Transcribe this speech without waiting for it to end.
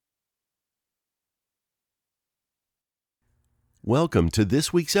Welcome to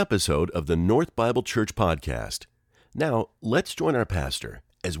this week's episode of the North Bible Church Podcast. Now, let's join our pastor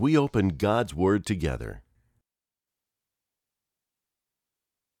as we open God's Word together.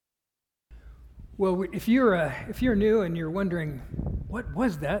 Well, if you're new and you're wondering, what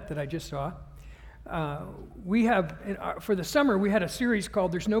was that I just saw? We have, for the summer, we had a series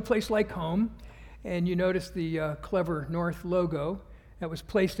called There's No Place Like Home, and you notice the clever North logo that was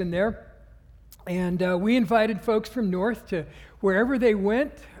placed in there. And we invited folks from North to wherever they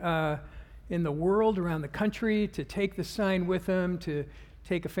went in the world, around the country, to take the sign with them, to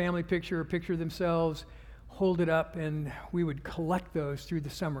take a family picture, a picture of themselves, hold it up, and we would collect those through the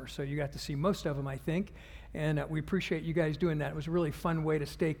summer. So you got to see most of them, I think, and we appreciate you guys doing that. It was a really fun way to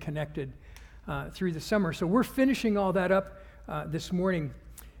stay connected through the summer. So we're finishing all that up this morning,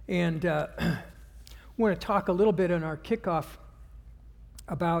 and want to talk a little bit on our kickoff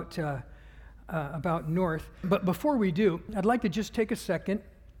about North. But before we do, I'd like to just take a second,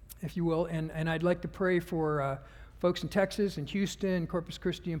 if you will, and I'd like to pray for folks in Texas and Houston, Corpus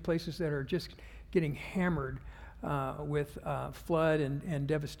Christi, and places that are just getting hammered with flood and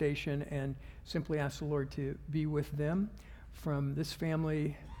devastation, and simply ask the Lord to be with them from this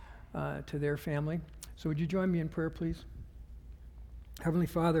family to their family. So would you join me in prayer, please? Heavenly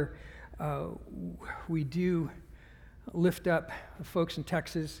Father, we do lift up folks in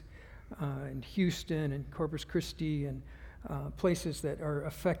Texas, and Houston and Corpus Christi and places that are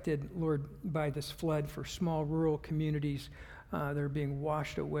affected, Lord, by this flood, for small rural communities that are being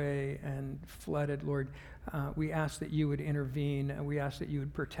washed away and flooded, Lord. We ask that you would intervene, and we ask that you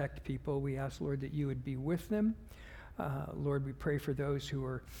would protect people. We ask, Lord, that you would be with them. Lord, we pray for those who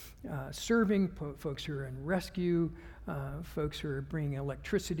are serving, folks who are in rescue, folks who are bringing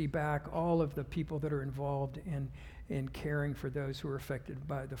electricity back, all of the people that are involved in caring for those who are affected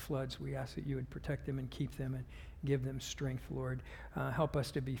by the floods. We ask that you would protect them and keep them and give them strength, Lord. Help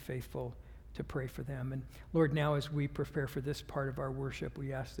us to be faithful to pray for them. And Lord, now as we prepare for this part of our worship,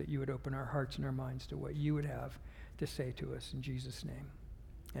 we ask that you would open our hearts and our minds to what you would have to say to us. In Jesus' name,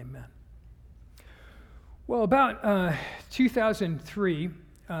 amen. Well, about 2003,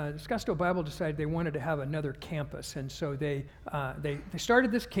 Scottsdale Bible decided they wanted to have another campus, and so they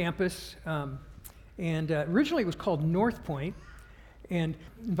started this campus, and originally it was called North Point, and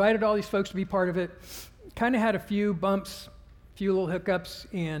invited all these folks to be part of it. Kind of had a few bumps, a few little hiccups,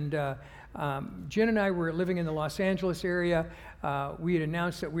 and Jen and I were living in the Los Angeles area. We had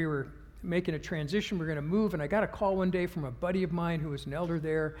announced that we were making a transition, we're going to move, and I got a call one day from a buddy of mine who was an elder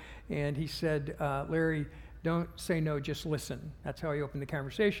there, and he said, Larry, don't say no, just listen. That's how he opened the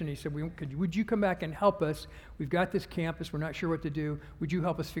conversation. He said, would you come back and help us? We've got this campus, we're not sure what to do. Would you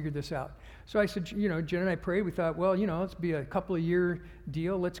help us figure this out? So I said, Jen and I prayed. We thought, well, let's be a couple of year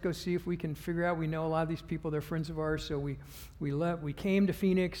deal. Let's go see if we can figure out. We know a lot of these people, they're friends of ours. So we came to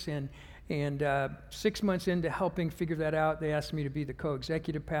Phoenix, and 6 months into helping figure that out, they asked me to be the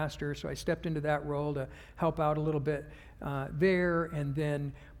co-executive pastor, so I stepped into that role to help out a little bit there, and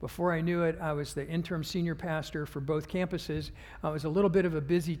then before I knew it, I was the interim senior pastor for both campuses. It was a little bit of a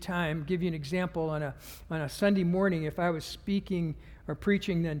busy time. Give you an example, on a Sunday morning, if I was speaking or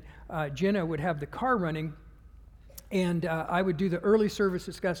preaching, then Jenna would have the car running, and I would do the early service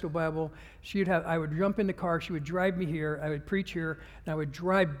at Scottsdale Bible. I would jump in the car, she would drive me here, I would preach here, and I would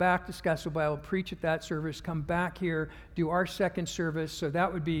drive back to Scottsdale Bible, preach at that service, come back here, do our second service. So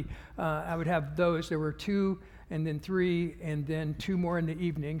that would be, I would have those. There were 2, and then 3, and then 2 more in the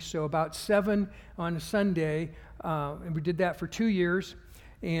evening. So about 7 on a Sunday, and we did that for 2 years.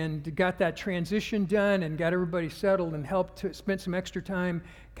 And got that transition done and got everybody settled, and spent some extra time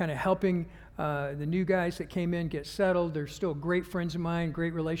kind of helping the new guys that came in get settled. They're still great friends of mine,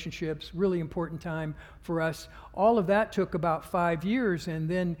 great relationships, really important time for us. All of that took about 5 years, and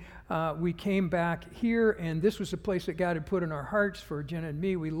then we came back here, and this was a place that God had put in our hearts for Jenna and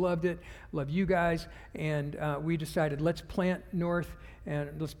me. We loved it, love you guys, and we decided let's plant North, and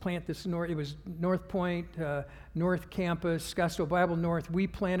let's plant this North. It was North Point, North Campus, Scottsdale Bible North. We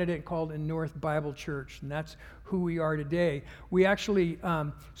planted it, called it North Bible Church, and that's who we are today. We actually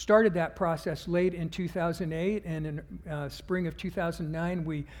started that process late in 2008, and in spring of 2009,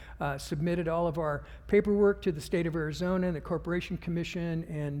 we submitted all of our paperwork to the state of Arizona and the Corporation Commission,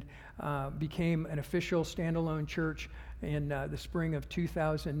 and became an official standalone church in the spring of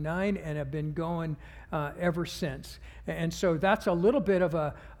 2009, and have been going ever since. And so that's a little bit of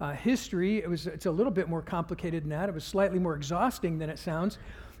a history. It's a little bit more complicated than that. It was slightly more exhausting than it sounds.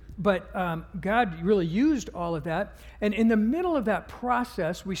 But God really used all of that. And in the middle of that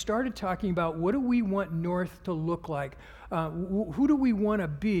process, we started talking about, what do we want North to look like? Who do we want to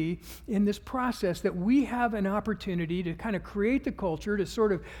be in this process, that we have an opportunity to kind of create the culture, to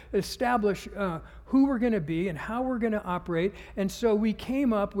sort of establish who we're going to be and how we're going to operate. And so we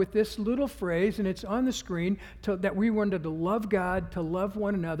came up with this little phrase, and it's on the screen, that we wanted to love God, to love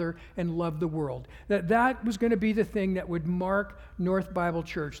one another, and love the world. That was going to be the thing that would mark North Bible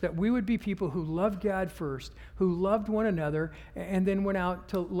Church, that we would be people who loved God first, who loved one another, and then went out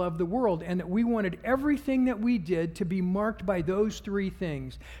to love the world, and that we wanted everything that we did to be marked by those three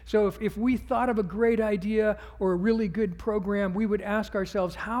things. So if we thought of a great idea or a really good program, we would ask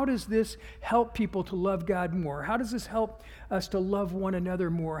ourselves, how does this help people to love God more? How does this help us to love one another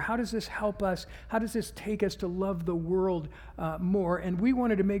more? How does this help us? How does this take us to love the world more? And we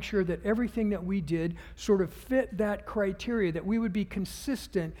wanted to make sure that everything that we did sort of fit that criteria, that we would be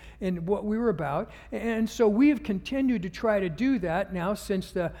consistent in what we were about. And so we have continued to try to do that now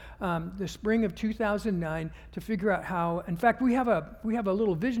since the spring of 2009 to figure out how. In fact, we have a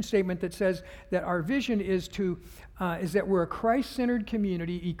little vision statement that says that our vision is that we're a Christ-centered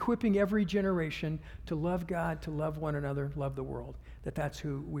community equipping every generation to love God, to love one another, love the world, that's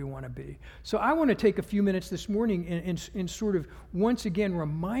who we want to be. So I want to take a few minutes this morning and sort of once again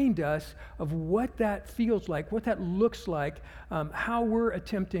remind us of what that feels like, what that looks like, how we're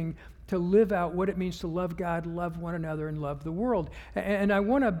attempting to live out what it means to love God, love one another, and love the world. And I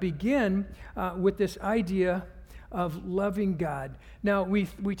want to begin with this idea of loving God. Now,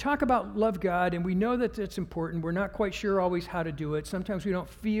 we talk about love God, and we know that it's important. We're not quite sure always how to do it. Sometimes we don't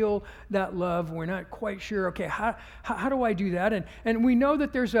feel that love. We're not quite sure, okay, how do I do that? And we know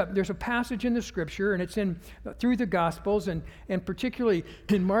that there's a passage in the Scripture, and it's through the Gospels, and particularly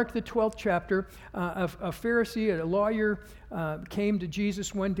in Mark, the 12th chapter, a Pharisee, a lawyer, came to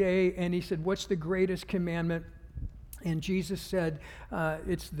Jesus one day, and he said, "What's the greatest commandment?" And Jesus said,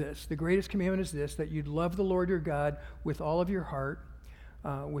 it's this. The greatest commandment is this, that you'd love the Lord your God with all of your heart,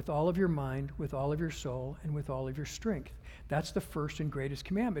 with all of your mind, with all of your soul, and with all of your strength. That's the first and greatest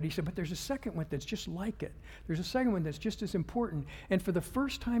commandment. He said, but there's a second one that's just like it. There's a second one that's just as important. And for the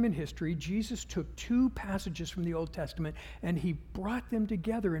first time in history, Jesus took two passages from the Old Testament and he brought them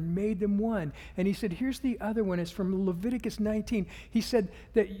together and made them one. And he said, here's the other one. It's from Leviticus 19. He said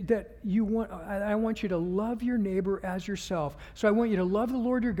that I want you to love your neighbor as yourself. So I want you to love the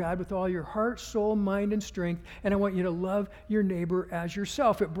Lord your God with all your heart, soul, mind, and strength. And I want you to love your neighbor as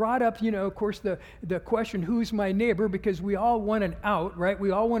yourself. It brought up, of course, the question, who's my neighbor? Because we all want an out, right? We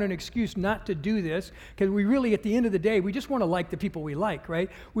all want an excuse not to do this, because we really, at the end of the day, we just want to like the people we like, right?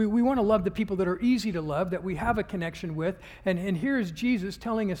 We want to love the people that are easy to love, that we have a connection with. And here's Jesus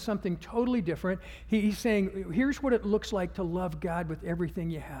telling us something totally different. He's saying, here's what it looks like to love God with everything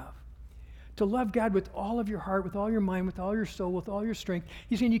you have. To love God with all of your heart, with all your mind, with all your soul, with all your strength.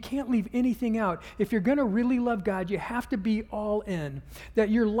 He's saying you can't leave anything out. If you're going to really love God, you have to be all in. That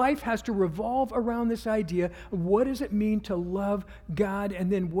your life has to revolve around this idea of what does it mean to love God, and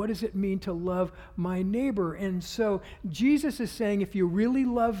then what does it mean to love my neighbor? And so Jesus is saying, if you really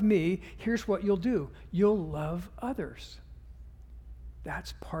love me, here's what you'll do. You'll love others.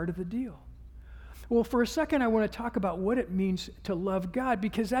 That's part of the deal. Well, for a second, I want to talk about what it means to love God,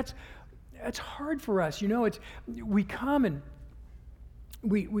 because that's hard for us. We come and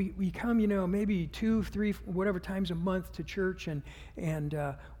we come, maybe 2, 3, whatever times a month to church, and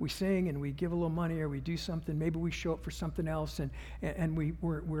we sing and we give a little money, or we do something. Maybe we show up for something else, and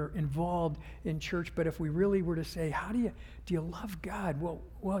we're involved in church. But if we really were to say, do you love God?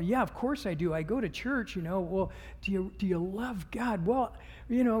 Well, yeah, of course I do. I go to church, Well, do you love God? Well,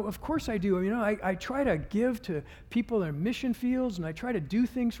 of course I do. I try to give to people in mission fields, and I try to do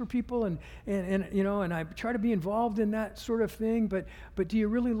things for people, and I try to be involved in that sort of thing. But do you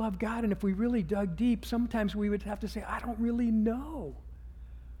really love God? And if we really dug deep, sometimes we would have to say, I don't really know.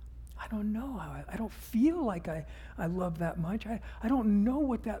 I don't know. I don't feel like I love that much. I don't know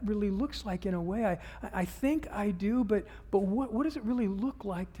what that really looks like in a way. I think I do, but what does it really look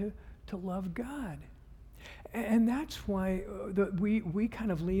like to love God? And that's why we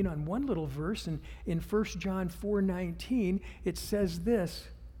kind of lean on one little verse. And in 1 John 4:19, it says this: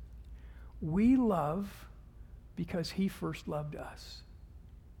 we love because he first loved us.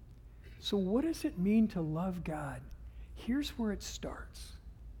 So what does it mean to love God? Here's where it starts.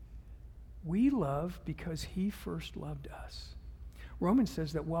 We love because he first loved us. Romans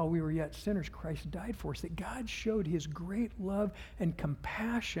says that while we were yet sinners, Christ died for us, that God showed his great love and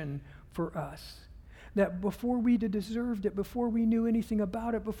compassion for us. That before we deserved it, before we knew anything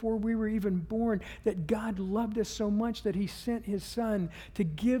about it, before we were even born, that God loved us so much that he sent his son to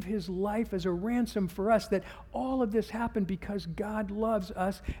give his life as a ransom for us, that all of this happened because God loves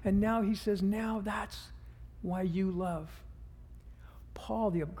us. And now he says, now that's why you love.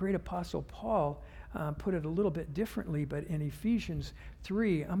 Paul, the great apostle Paul, put it a little bit differently, but in Ephesians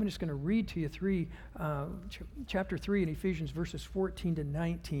 3, I'm just going to read to you chapter 3 in Ephesians, verses 14 to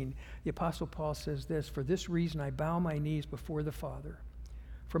 19. The apostle Paul says this, "For this reason I bow my knees before the Father,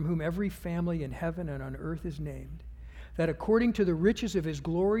 from whom every family in heaven and on earth is named, that according to the riches of his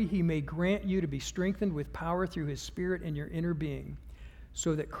glory he may grant you to be strengthened with power through his Spirit in your inner being,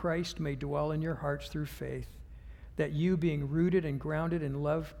 so that Christ may dwell in your hearts through faith, that you, being rooted and grounded in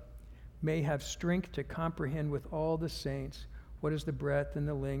love, may have strength to comprehend with all the saints what is the breadth and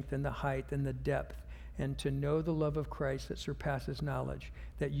the length and the height and the depth, and to know the love of Christ that surpasses knowledge,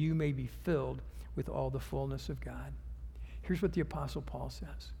 that you may be filled with all the fullness of God." Here's what the Apostle Paul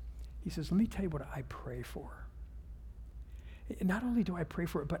says. He says, let me tell you what I pray for. Not only do I pray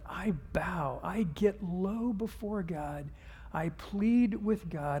for it, but I bow. I get low before God. I plead with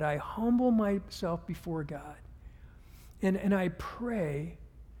God. I humble myself before God. And I pray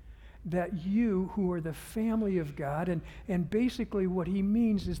that you, who are the family of God, and basically what he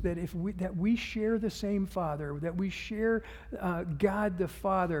means is that that we share the same Father, that we share God the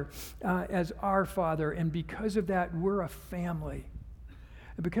Father as our Father, and because of that, we're a family.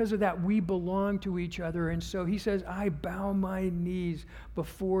 And because of that, we belong to each other. And so he says, I bow my knees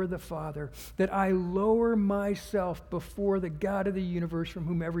before the Father, that I lower myself before the God of the universe, from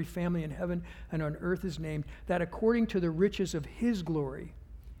whom every family in heaven and on earth is named, that according to the riches of his glory,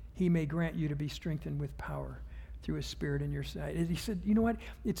 he may grant you to be strengthened with power through his Spirit in your side. And he said, you know what?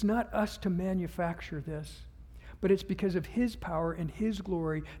 It's not us to manufacture this, but it's because of his power and his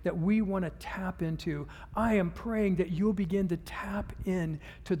glory that we want to tap into. I am praying that you'll begin to tap in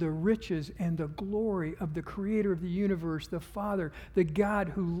to the riches and the glory of the creator of the universe, the Father, the God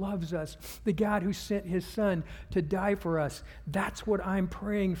who loves us, the God who sent his Son to die for us. That's what I'm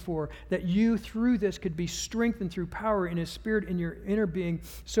praying for, that you through this could be strengthened through power in his Spirit in your inner being,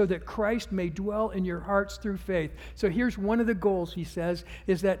 so that Christ may dwell in your hearts through faith. So here's one of the goals, he says,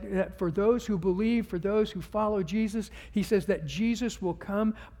 is that for those who believe, for those who follow Jesus, he says that Jesus will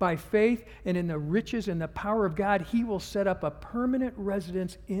come by faith, and in the riches and the power of God, he will set up a permanent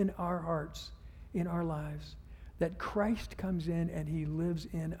residence in our hearts, in our lives, that Christ comes in and he lives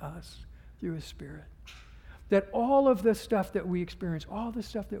in us through his Spirit. That all of the stuff that we experience, all the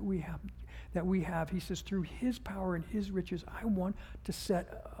stuff that we have, he says, through his power and his riches, I want to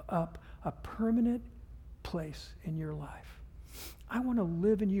set up a permanent place in your life. I want to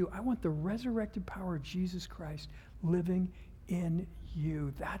live in you. I want the resurrected power of Jesus Christ living in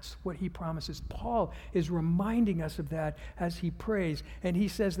you. That's what he promises. Paul is reminding us of that as he prays. And he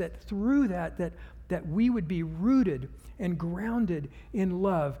says that through that we would be rooted and grounded in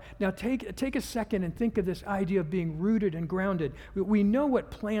love. Now take a second and think of this idea of being rooted and grounded. We know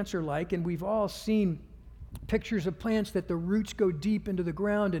what plants are like, and we've all seen pictures of plants that the roots go deep into the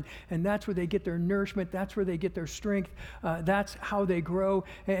ground, and that's where they get their nourishment, that's where they get their strength, that's how they grow.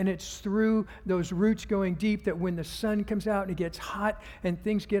 And it's through those roots going deep that when the sun comes out and it gets hot and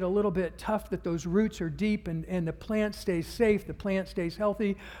things get a little bit tough, that those roots are deep and the plant stays safe, the plant stays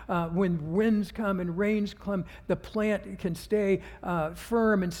healthy. When winds come and rains come, the plant can stay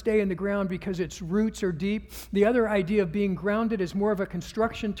firm and stay in the ground because its roots are deep. The other idea of being grounded is more of a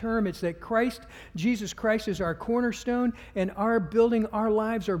construction term. It's that Jesus Christ is our cornerstone, and our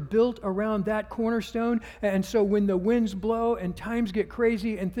lives are built around that cornerstone. And so when the winds blow and times get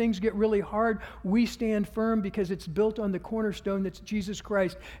crazy and things get really hard, we stand firm because it's built on the cornerstone that's Jesus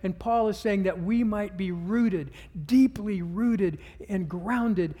Christ. And Paul is saying that we might be rooted, deeply rooted and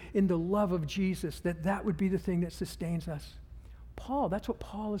grounded in the love of Jesus, that would be the thing that sustains us. That's what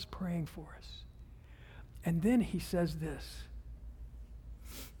Paul is praying for us. And then he says this.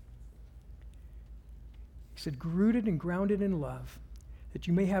 He said, rooted and grounded in love, that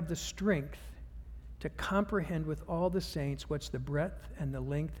you may have the strength to comprehend with all the saints what's the breadth and the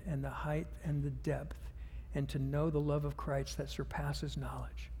length and the height and the depth, and to know the love of Christ that surpasses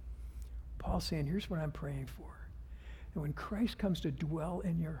knowledge. Paul's saying, here's what I'm praying for. And when Christ comes to dwell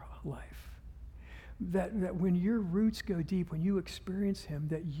in your life, that when your roots go deep, when you experience him,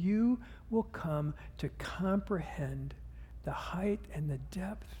 that you will come to comprehend the height and the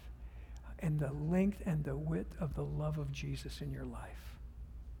depth and the length and the width of the love of Jesus in your life.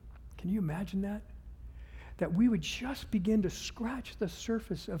 Can you imagine that? That we would just begin to scratch the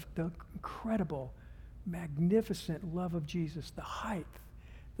surface of the incredible, magnificent love of Jesus, the height,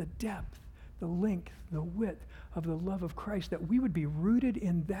 the depth, the length, the width of the love of Christ, that we would be rooted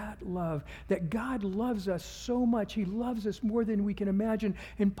in that love, that God loves us so much. He loves us more than we can imagine.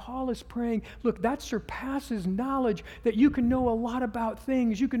 And Paul is praying, look, that surpasses knowledge, that you can know a lot about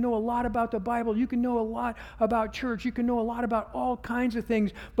things. You can know a lot about the Bible. You can know a lot about church. You can know a lot about all kinds of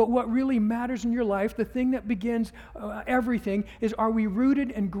things. But what really matters in your life, the thing that begins everything, is, are we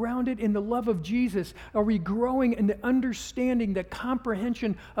rooted and grounded in the love of Jesus? Are we growing in the understanding, the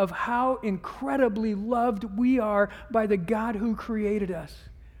comprehension of how incredibly loved we are by the God who created us,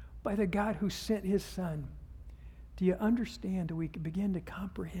 by the God who sent his Son? Do you understand? Do we begin to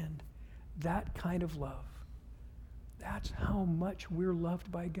comprehend that kind of love? That's how much we're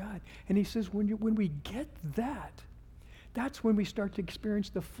loved by God. And he says, when we get that, that's when we start to experience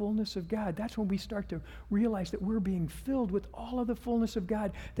the fullness of God. That's when we start to realize that we're being filled with all of the fullness of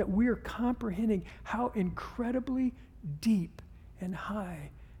God, that we're comprehending how incredibly deep and high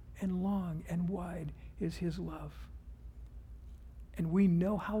and long and wide is his love. And we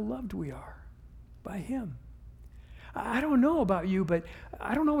know how loved we are by him. I don't know about you, but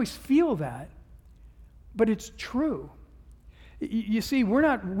I don't always feel that. But it's true. You see, we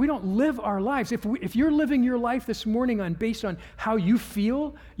don't live our lives. If you're living your life this morning based on how you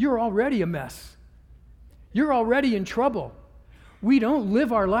feel, you're already a mess. You're already in trouble. We don't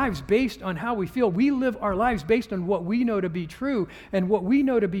live our lives based on how we feel. We live our lives based on what we know to be true. And what we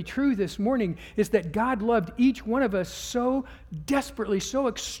know to be true this morning is that God loved each one of us so desperately, so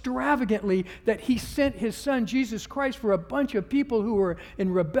extravagantly, that he sent his Son, Jesus Christ, for a bunch of people who were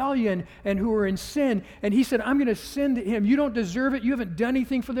in rebellion and who were in sin. And he said, I'm going to send him. You don't deserve it. You haven't done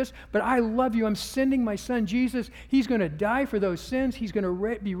anything for this, but I love you. I'm sending my Son, Jesus. He's going to die for those sins. He's going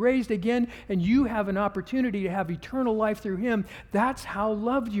to be raised again, and you have an opportunity to have eternal life through him. That's how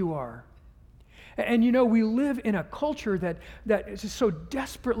loved you are. And you know, we live in a culture that is so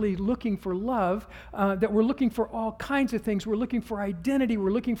desperately looking for love, that we're looking for all kinds of things. We're looking for identity.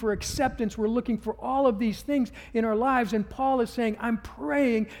 We're looking for acceptance. We're looking for all of these things in our lives. And Paul is saying, I'm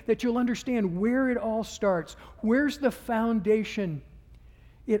praying that you'll understand where it all starts. Where's the foundation?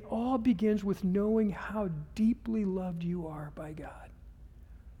 It all begins with knowing how deeply loved you are by God.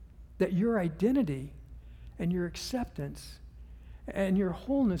 That your identity and your acceptance and your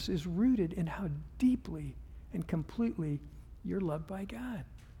wholeness is rooted in how deeply and completely you're loved by God.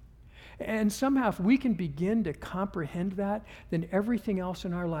 And somehow if we can begin to comprehend that, then everything else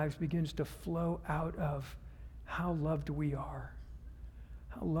in our lives begins to flow out of how loved we are.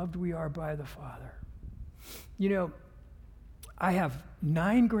 How loved we are by the Father. You know, I have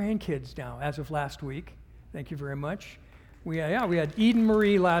 9 grandkids now as of last week. Thank you very much. We had Eden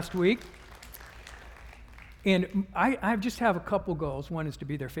Marie last week. And I just have a couple goals. One is to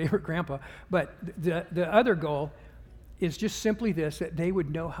be their favorite grandpa, but the other goal is just simply this, that they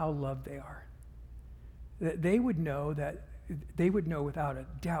would know how loved they are. That they would know without a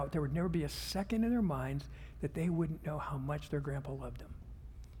doubt, there would never be a second in their minds that they wouldn't know how much their grandpa loved them.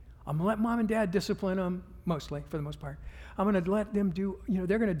 I'm going to let mom and dad discipline them, mostly, for the most part. I'm going to let them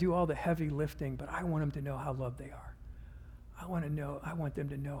they're going to do all the heavy lifting, but I want them to know how loved they are. I want them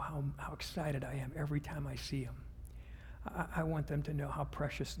to know how excited I am every time I see them. I want them to know how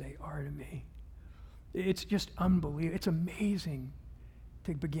precious they are to me. It's just unbelievable. It's amazing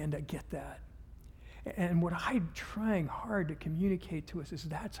to begin to get that. And what I'm trying hard to communicate to us is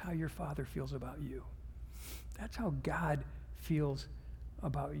that's how your Father feels about you. That's how God feels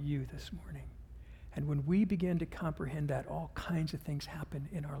about you this morning. And when we begin to comprehend that, all kinds of things happen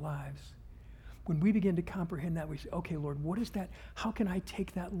in our lives. When we begin to comprehend that, we say, okay, Lord, what is that? How can I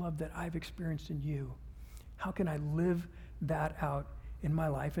take that love that I've experienced in you? How can I live that out in my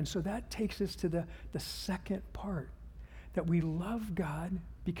life? And so that takes us to the second part, that we love God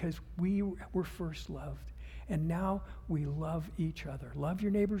because we were first loved. And now we love each other. Love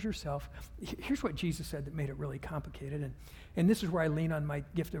your neighbors yourself. Here's what Jesus said that made it really complicated. And this is where I lean on my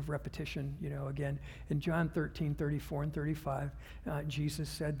gift of repetition, again. In John 13, 34 and 35, Jesus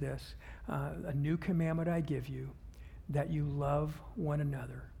said this, a new commandment I give you, that you love one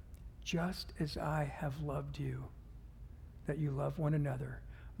another, just as I have loved you, that you love one another.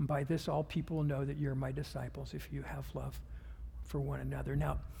 And by this all people will know that you're my disciples, if you have love for one another.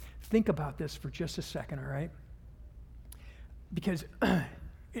 Now, think about this for just a second, all right? Because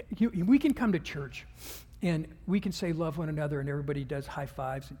we can come to church and we can say love one another and everybody does high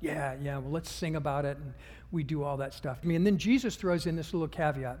fives. Yeah, well, let's sing about it, and we do all that stuff. And then Jesus throws in this little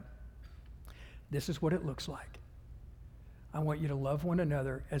caveat. This is what it looks like. I want you to love one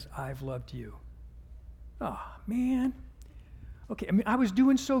another as I've loved you. Oh, man. Okay, I was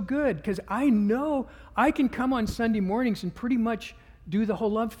doing so good because I know I can come on Sunday mornings and pretty much do the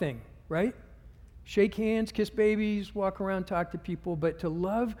whole love thing, right? Shake hands, kiss babies, walk around, talk to people. But to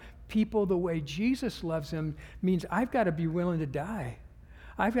love people the way Jesus loves them means I've got to be willing to die.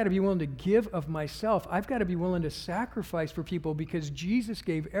 I've got to be willing to give of myself. I've got to be willing to sacrifice for people because Jesus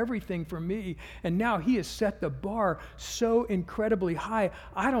gave everything for me. And now he has set the bar so incredibly high.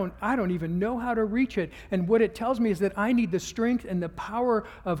 I don't even know how to reach it. And what it tells me is that I need the strength and the power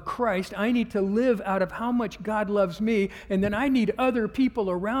of Christ. I need to live out of how much God loves me. And then I need other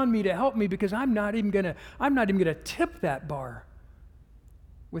people around me to help me because I'm not even gonna tip that bar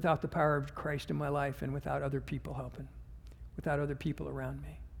without the power of Christ in my life and without other people helping, without other people around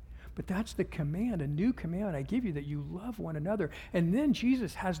me. But that's the command, a new command I give you, that you love one another. And then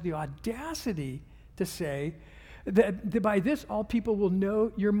Jesus has the audacity to say that by this all people will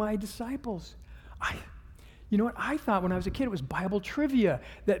know you're my disciples. You know what? I thought when I was a kid it was Bible trivia,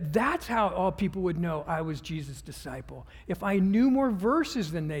 that's how all people would know I was Jesus' disciple. If I knew more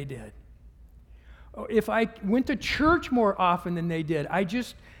verses than they did. If I went to church more often than they did. I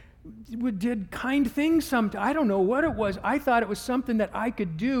just did kind things sometimes. I don't know what it was. I thought it was something that I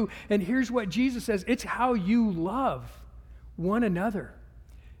could do. And here's what Jesus says. It's how you love one another.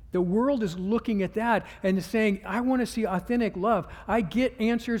 The world is looking at that and saying, I want to see authentic love. I get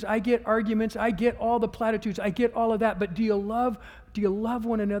answers. I get arguments. I get all the platitudes. I get all of that. But do you love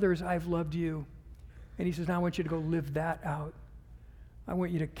one another as I've loved you? And he says, now I want you to go live that out. I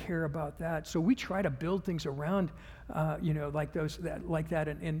want you to care about that. So we try to build things around, like that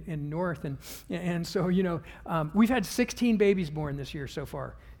in North, and so we've had 16 babies born this year so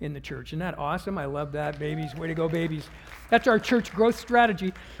far in the church. Isn't that awesome? I love that, babies. Way to go, babies. That's our church growth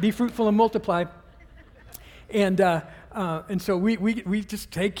strategy: be fruitful and multiply. And so we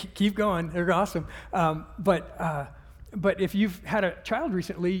just keep going. They're awesome. But if you've had a child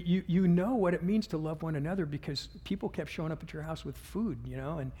recently, you know what it means to love one another because people kept showing up at your house with food,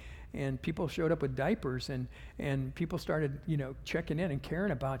 and people showed up with diapers, and people started, checking in and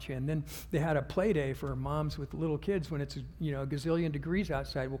caring about you. And then they had a play day for moms with little kids when it's, a gazillion degrees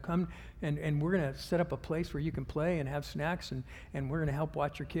outside. We'll come and we're going to set up a place where you can play and have snacks, and we're going to help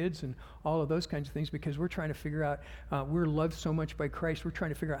watch your kids and all of those kinds of things because we're trying to figure out, we're loved so much by Christ, we're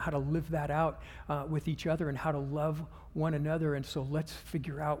trying to figure out how to live that out with each other and how to love one another. And so let's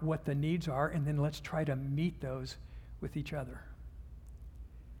figure out what the needs are, and then let's try to meet those with each other.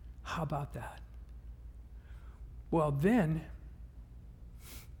 How about that? Well, then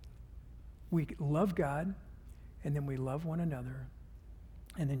we love God, and then we love one another.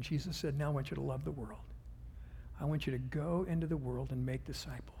 And then Jesus said, now I want you to love the world. I want you to go into the world and make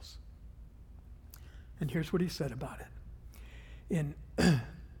disciples. And here's what he said about it.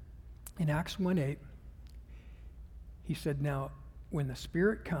 In Acts 1:8, he said, now, when the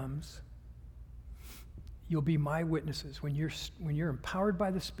Spirit comes, you'll be my witnesses. When you're empowered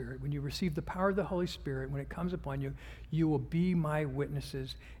by the Spirit, when you receive the power of the Holy Spirit, when it comes upon you, you will be my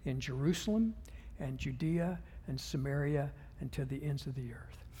witnesses in Jerusalem and Judea and Samaria and to the ends of the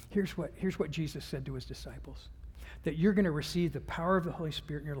earth. Here's what Jesus said to his disciples, that you're going to receive the power of the Holy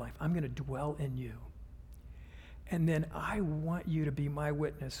Spirit in your life. I'm going to dwell in you. And then I want you to be my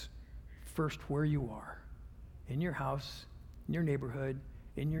witness first where you are, in your house, in your neighborhood,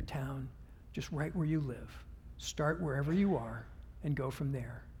 in your town, just right where you live. Start wherever you are and go from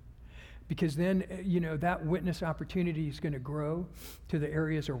there. Because then, that witness opportunity is going to grow to the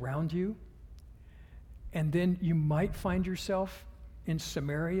areas around you. And then you might find yourself in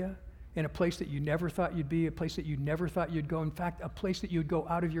Samaria, in a place that you never thought you'd be, a place that you never thought you'd go. In fact, a place that you'd go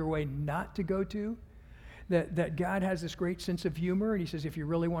out of your way not to go to. That God has this great sense of humor, and he says, if you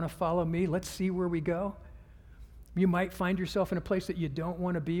really want to follow me, let's see where we go. You might find yourself in a place that you don't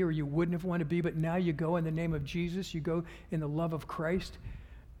want to be or you wouldn't have wanted to be, but now you go in the name of Jesus, you go in the love of Christ,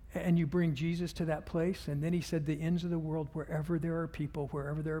 and you bring Jesus to that place. And then he said, the ends of the world, wherever there are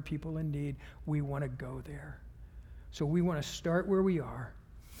people in need, we want to go there. So we want to start where we are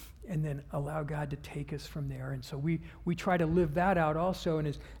and then allow God to take us from there. And so we try to live that out also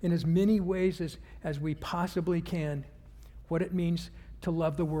in as many ways as we possibly can, what it means to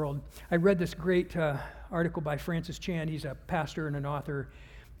love the world. I read this great article by Francis Chan. He's a pastor and an author,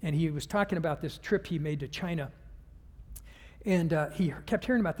 and he was talking about this trip he made to China. And he kept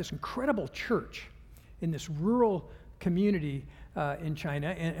hearing about this incredible church in this rural community in China.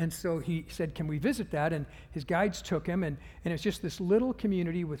 And so he said, can we visit that? And his guides took him, and it's just this little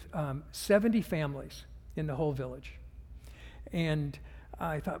community with 70 families in the whole village. And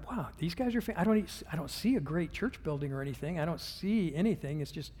I thought, wow, these guys are, I don't see a great church building or anything. I don't see anything.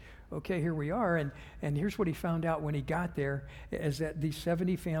 It's just, okay, here we are. And here's what he found out when he got there, is that these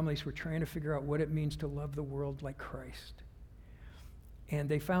 70 families were trying to figure out what it means to love the world like Christ. And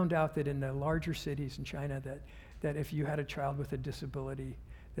they found out that in the larger cities in China that if you had a child with a disability,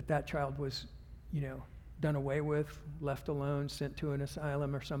 that child was, done away with, left alone, sent to an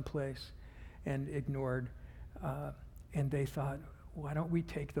asylum or someplace, and ignored. And they thought, why don't we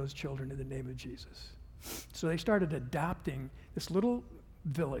take those children in the name of Jesus? So they started adopting, this little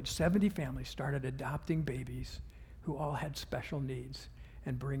village, 70 families started adopting babies who all had special needs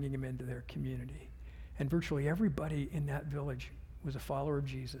and bringing them into their community. And virtually everybody in that village was a follower of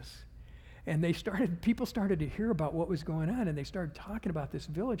Jesus. And people started to hear about what was going on, and they started talking about this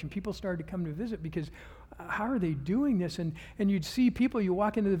village, and people started to come to visit because how are they doing this? And you'd see people, you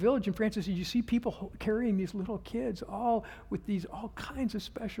walk into the village, and Francis, you see people carrying these little kids, all with all kinds of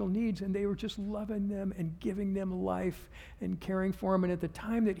special needs, and they were just loving them and giving them life and caring for them. And at the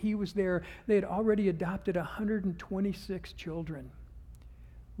time that he was there, they had already adopted 126 children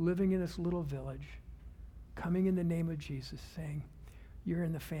living in this little village, coming in the name of Jesus, saying, you're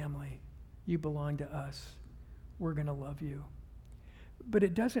in the family. You belong to us. We're going to love you. But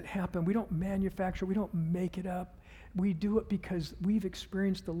it doesn't happen. We don't manufacture. We don't make it up. We do it because we've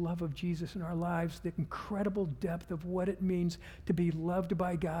experienced the love of Jesus in our lives, the incredible depth of what it means to be loved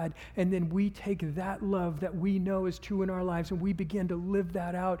by God. And then we take that love that we know is true in our lives, and we begin to live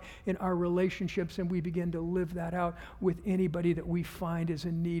that out in our relationships, and we begin to live that out with anybody that we find is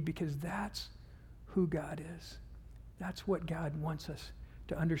in need, because that's who God is. That's what God wants us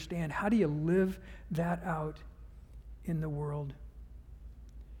to understand. How do you live that out in the world?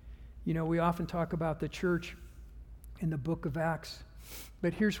 We often talk about the church in the book of Acts.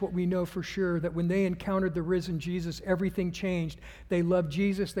 But here's what we know for sure, that when they encountered the risen Jesus, everything changed. They loved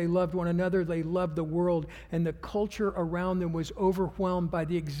Jesus, they loved one another, they loved the world, and the culture around them was overwhelmed by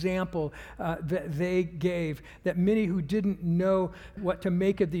the example that they gave, that many who didn't know what to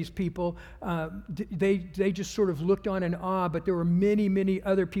make of these people, they just sort of looked on in awe, but there were many, many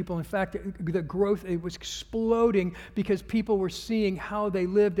other people. In fact, the growth, it was exploding because people were seeing how they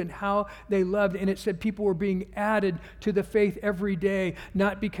lived and how they loved, and it said people were being added to the faith every day.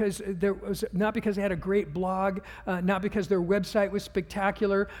 Not because they had a great blog, not because their website was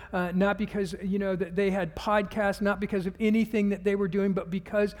spectacular, not because that they had podcasts, not because of anything that they were doing, but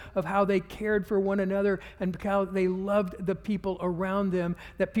because of how they cared for one another and how they loved the people around them,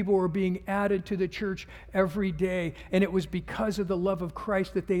 that people were being added to the church every day. And it was because of the love of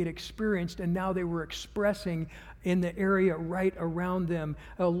Christ that they had experienced, and now they were expressing in the area right around them,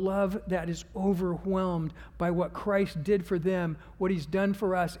 a love that is overwhelmed by what Christ did for them, what he's done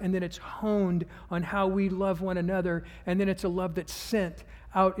for us, and then it's honed on how we love one another, and then it's a love that's sent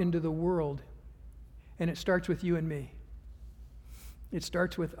out into the world. And it starts with you and me. It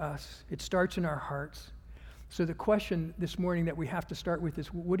starts with us. It starts in our hearts. So the question this morning that we have to start with is,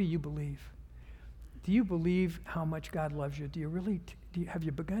 what do you believe? Do you believe how much God loves you? Have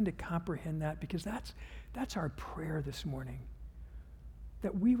you begun to comprehend that? Because that's our prayer this morning,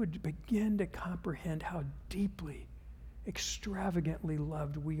 that we would begin to comprehend how deeply, extravagantly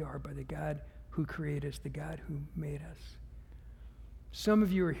loved we are by the God who created us, the God who made us. Some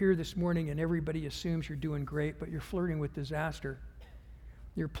of you are here this morning and everybody assumes you're doing great, but you're flirting with disaster.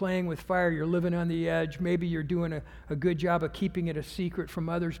 You're playing with fire. You're living on the edge. Maybe you're doing a good job of keeping it a secret from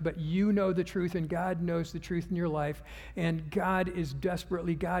others, but you know the truth, and God knows the truth in your life. And God is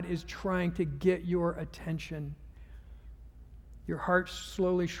trying to get your attention. Your heart's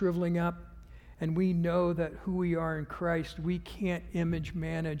slowly shriveling up, and we know that who we are in Christ, we can't image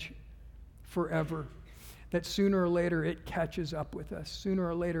manage forever. That sooner or later it catches up with us. Sooner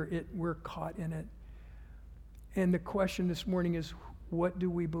or later we're caught in it. And the question this morning is, what do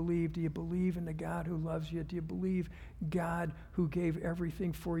we believe? Do you believe in the God who loves you? Do you believe God who gave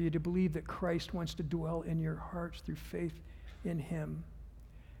everything for you? Do you believe that Christ wants to dwell in your hearts through faith in him?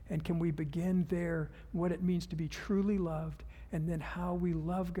 And can we begin there, what it means to be truly loved, and then how we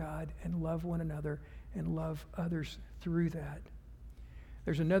love God and love one another and love others through that?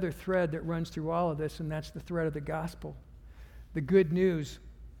 There's another thread that runs through all of this, and that's the thread of the gospel. The good news.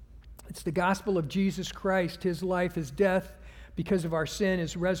 It's the gospel of Jesus Christ, his life, his death, because of our sin,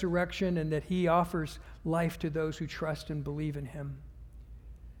 his resurrection, and that he offers life to those who trust and believe in him.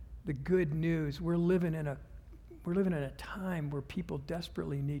 The good news. We're living in a time where people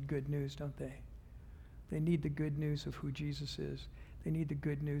desperately need good news, don't they? They need the good news of who Jesus is. They need the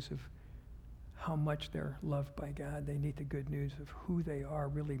good news of how much they're loved by God. They need the good news of who they are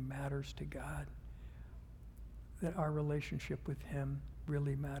really matters to God. That our relationship with him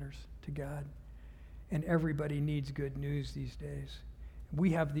really matters to God. And everybody needs good news these days.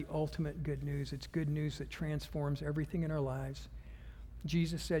 We have the ultimate good news. It's good news that transforms everything in our lives.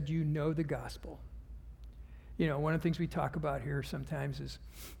 Jesus said, you know the gospel. You know, one of the things we talk about here sometimes is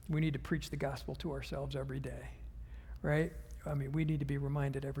we need to preach the gospel to ourselves every day, right? I mean, we need to be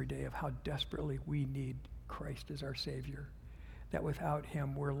reminded every day of how desperately we need Christ as our Savior, that without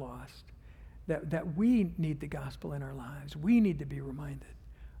him we're lost, that we need the gospel in our lives. We need to be reminded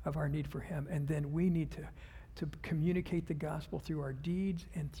of our need for him, and then we need to communicate the gospel through our deeds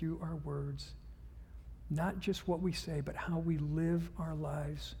and through our words, not just what we say, but how we live our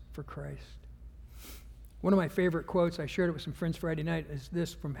lives for Christ. One of my favorite quotes, I shared it with some friends Friday night, is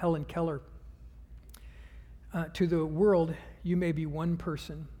this from Helen Keller. To the world, you may be one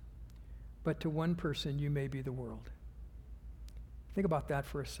person, but to one person, you may be the world. Think about that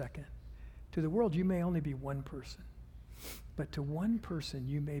for a second. To the world, you may only be one person, but to one person,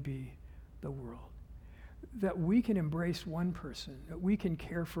 you may be the world. That we can embrace one person, that we can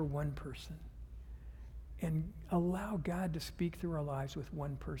care for one person, and allow God to speak through our lives with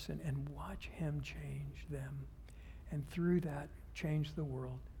one person and watch him change them, and through that, change the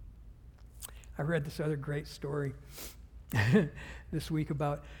world. I read this other great story this week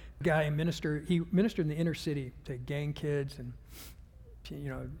about a guy, he ministered in the inner city to gang kids and, you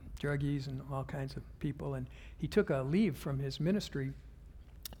know, druggies and all kinds of people, and he took a leave from his ministry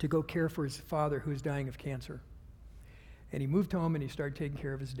to go care for his father who was dying of cancer. And he moved home and he started taking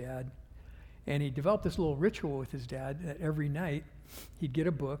care of his dad. And he developed this little ritual with his dad that every night he'd get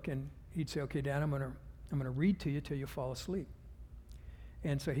a book and he'd say, okay, Dad, I'm gonna read to you till you fall asleep.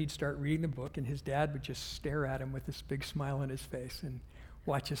 And so he'd start reading the book, and his dad would just stare at him with this big smile on his face and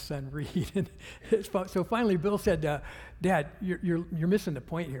watch his son read. And so finally Bill said, Dad, you're missing the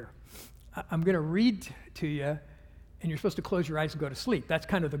point here. I'm gonna read to you, and you're supposed to close your eyes and go to sleep. That's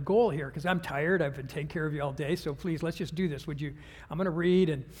kind of the goal here, because I'm tired. I've been taking care of you all day, so please, let's just do this. Would you? I'm going to read,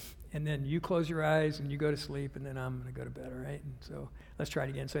 and then you close your eyes, and you go to sleep, and then I'm going to go to bed, all right? And so let's try it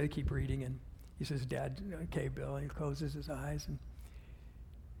again. So they keep reading, and he says, Dad, okay, Bill, and he closes his eyes, and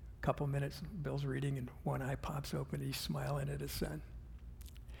a couple minutes, Bill's reading, and one eye pops open, and he's smiling at his son.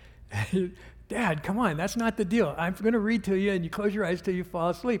 Dad, come on, that's not the deal. I'm going to read to you, and you close your eyes till you fall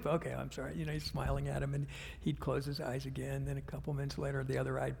asleep. Okay, I'm sorry. You know, he's smiling at him, and he'd close his eyes again. Then a couple minutes later, the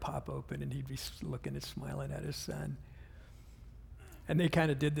other eye pop open, and he'd be looking and smiling at his son. And they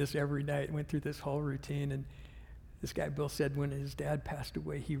kind of did this every night, went through this whole routine. And this guy, Bill, said when his dad passed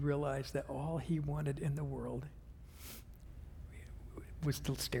away, he realized that all he wanted in the world was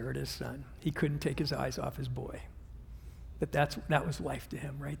to stare at his son. He couldn't take his eyes off his boy. But that was life to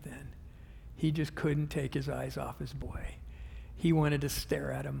him right then. He just couldn't take his eyes off his boy. He wanted to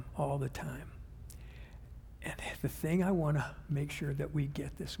stare at him all the time. And the thing I want to make sure that we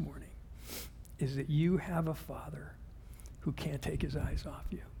get this morning is that you have a father who can't take his eyes off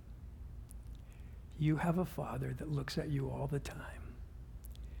you. You have a father that looks at you all the time.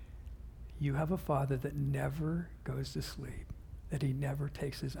 You have a father that never goes to sleep, that he never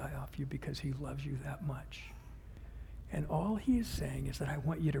takes his eye off you because he loves you that much. And all he is saying is that I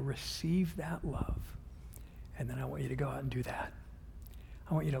want you to receive that love, and then I want you to go out and do that.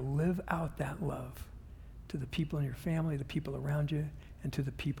 I want you to live out that love to the people in your family, the people around you, and to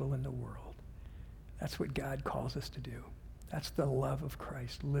the people in the world. That's what God calls us to do. That's the love of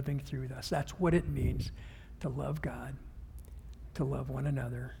Christ living through us. That's what it means to love God, to love one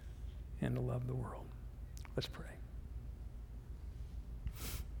another, and to love the world. Let's pray.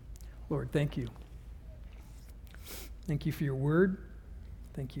 Lord, thank you. Thank you for your word.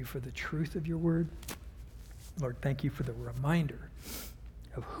 Thank you for the truth of your word. Lord, thank you for the reminder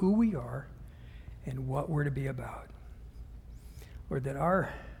of who we are and what we're to be about. Lord, that our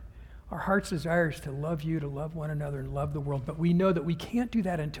heart's desire is to love you, to love one another, and love the world. But we know that we can't do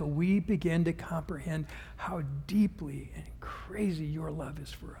that until we begin to comprehend how deeply and crazy your love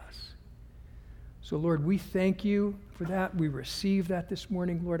is for us. So, Lord, we thank you for that. We receive that this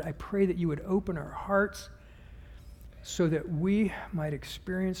morning. Lord, I pray that you would open our hearts so that we might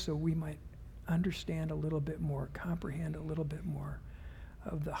experience, so we might understand a little bit more, comprehend a little bit more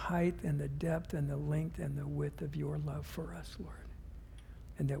of the height and the depth and the length and the width of your love for us, Lord,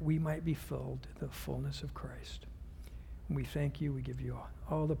 and that we might be filled to the fullness of Christ. And we thank you. We give you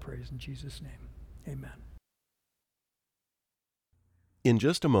all the praise in Jesus' name. Amen. In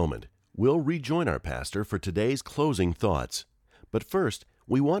just a moment, we'll rejoin our pastor for today's closing thoughts. But first,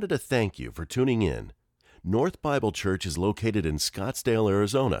 we wanted to thank you for tuning in. North Bible Church is located in Scottsdale,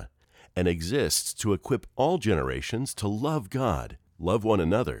 Arizona, and exists to equip all generations to love God, love one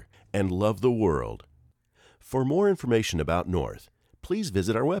another, and love the world. For more information about North, please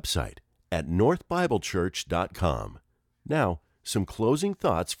visit our website at northbiblechurch.com. Now, some closing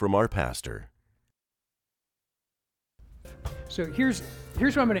thoughts from our pastor. So here's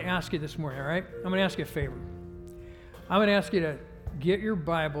what I'm going to ask you this morning, all right? I'm going to ask you a favor. I'm going to ask you to get your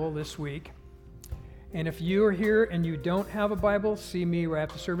Bible this week. And if you are here and you don't have a Bible, see me right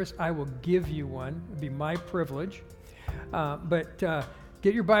after service. I will give you one. It'll be my privilege. But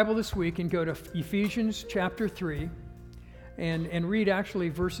get your Bible this week and go to Ephesians chapter 3 and read actually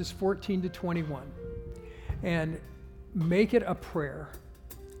verses 14 to 21. And make it a prayer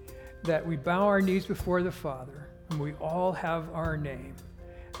that we bow our knees before the Father and we all have our name,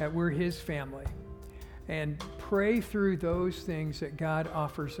 that we're His family. And pray through those things that God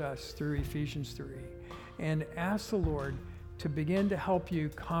offers us through Ephesians 3. And ask the Lord to begin to help you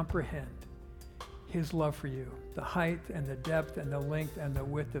comprehend His love for you, the height and the depth and the length and the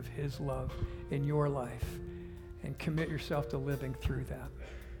width of His love in your life, and commit yourself to living through that.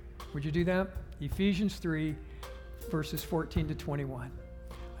 Would you do that? Ephesians 3, verses 14 to 21.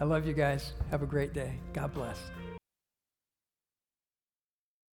 I love you guys. Have a great day. God bless.